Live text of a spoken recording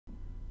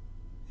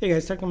Hey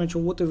guys, Tech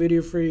Mentor with a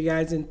video for you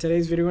guys. In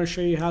today's video, I'm going to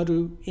show you how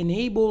to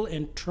enable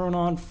and turn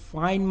on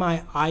Find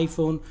My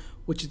iPhone,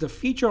 which is the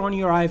feature on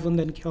your iPhone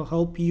that can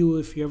help you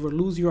if you ever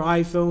lose your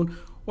iPhone,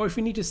 or if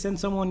you need to send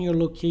someone your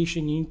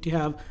location, you need to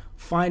have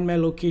Find My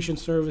location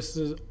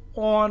services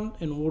on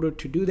in order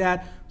to do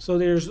that. So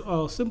there's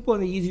a simple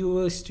and easy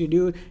ways to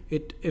do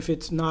it if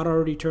it's not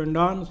already turned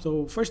on.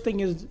 So first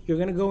thing is you're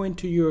going to go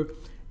into your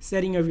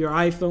setting of your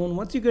iPhone.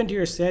 Once you go into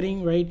your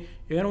setting, right,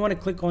 you're going to want to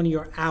click on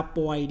your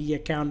Apple ID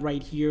account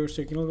right here.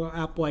 So you can go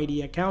Apple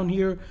ID account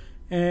here,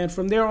 and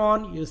from there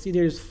on you'll see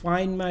there's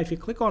Find My. If you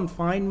click on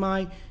Find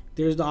My,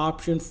 there's the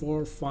option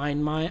for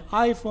Find My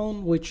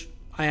iPhone, which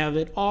I have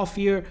it off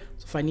here.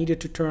 So if I need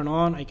it to turn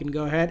on, I can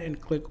go ahead and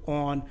click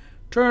on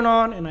turn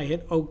on, and I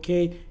hit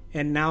OK,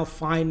 and now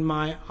Find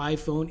My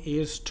iPhone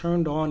is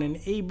turned on and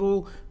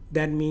able.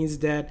 That means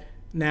that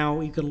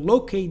now you can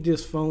locate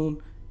this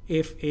phone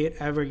if it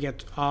ever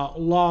gets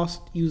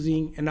lost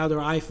using another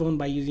iPhone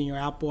by using your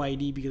Apple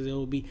ID, because it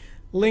will be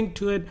linked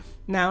to it.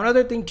 Now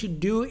another thing to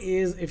do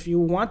is if you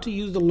want to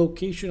use the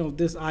location of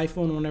this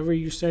iPhone whenever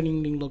you're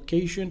setting the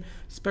location,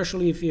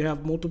 especially if you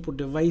have multiple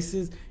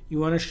devices, you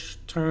want to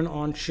turn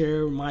on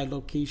Share My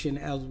Location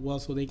as well,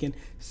 so they can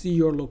see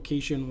your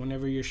location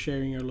whenever you're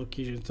sharing your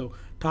location. So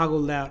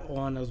toggle that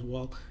on as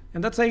well.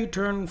 And that's how you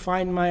turn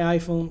Find My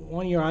iPhone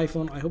on your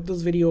iPhone. I hope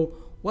this video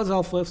was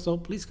helpful. If so,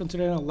 please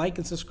consider a like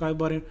and subscribe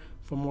button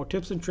for more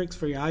tips and tricks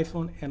for your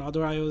iPhone and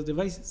other iOS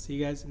devices. See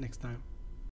you guys next time.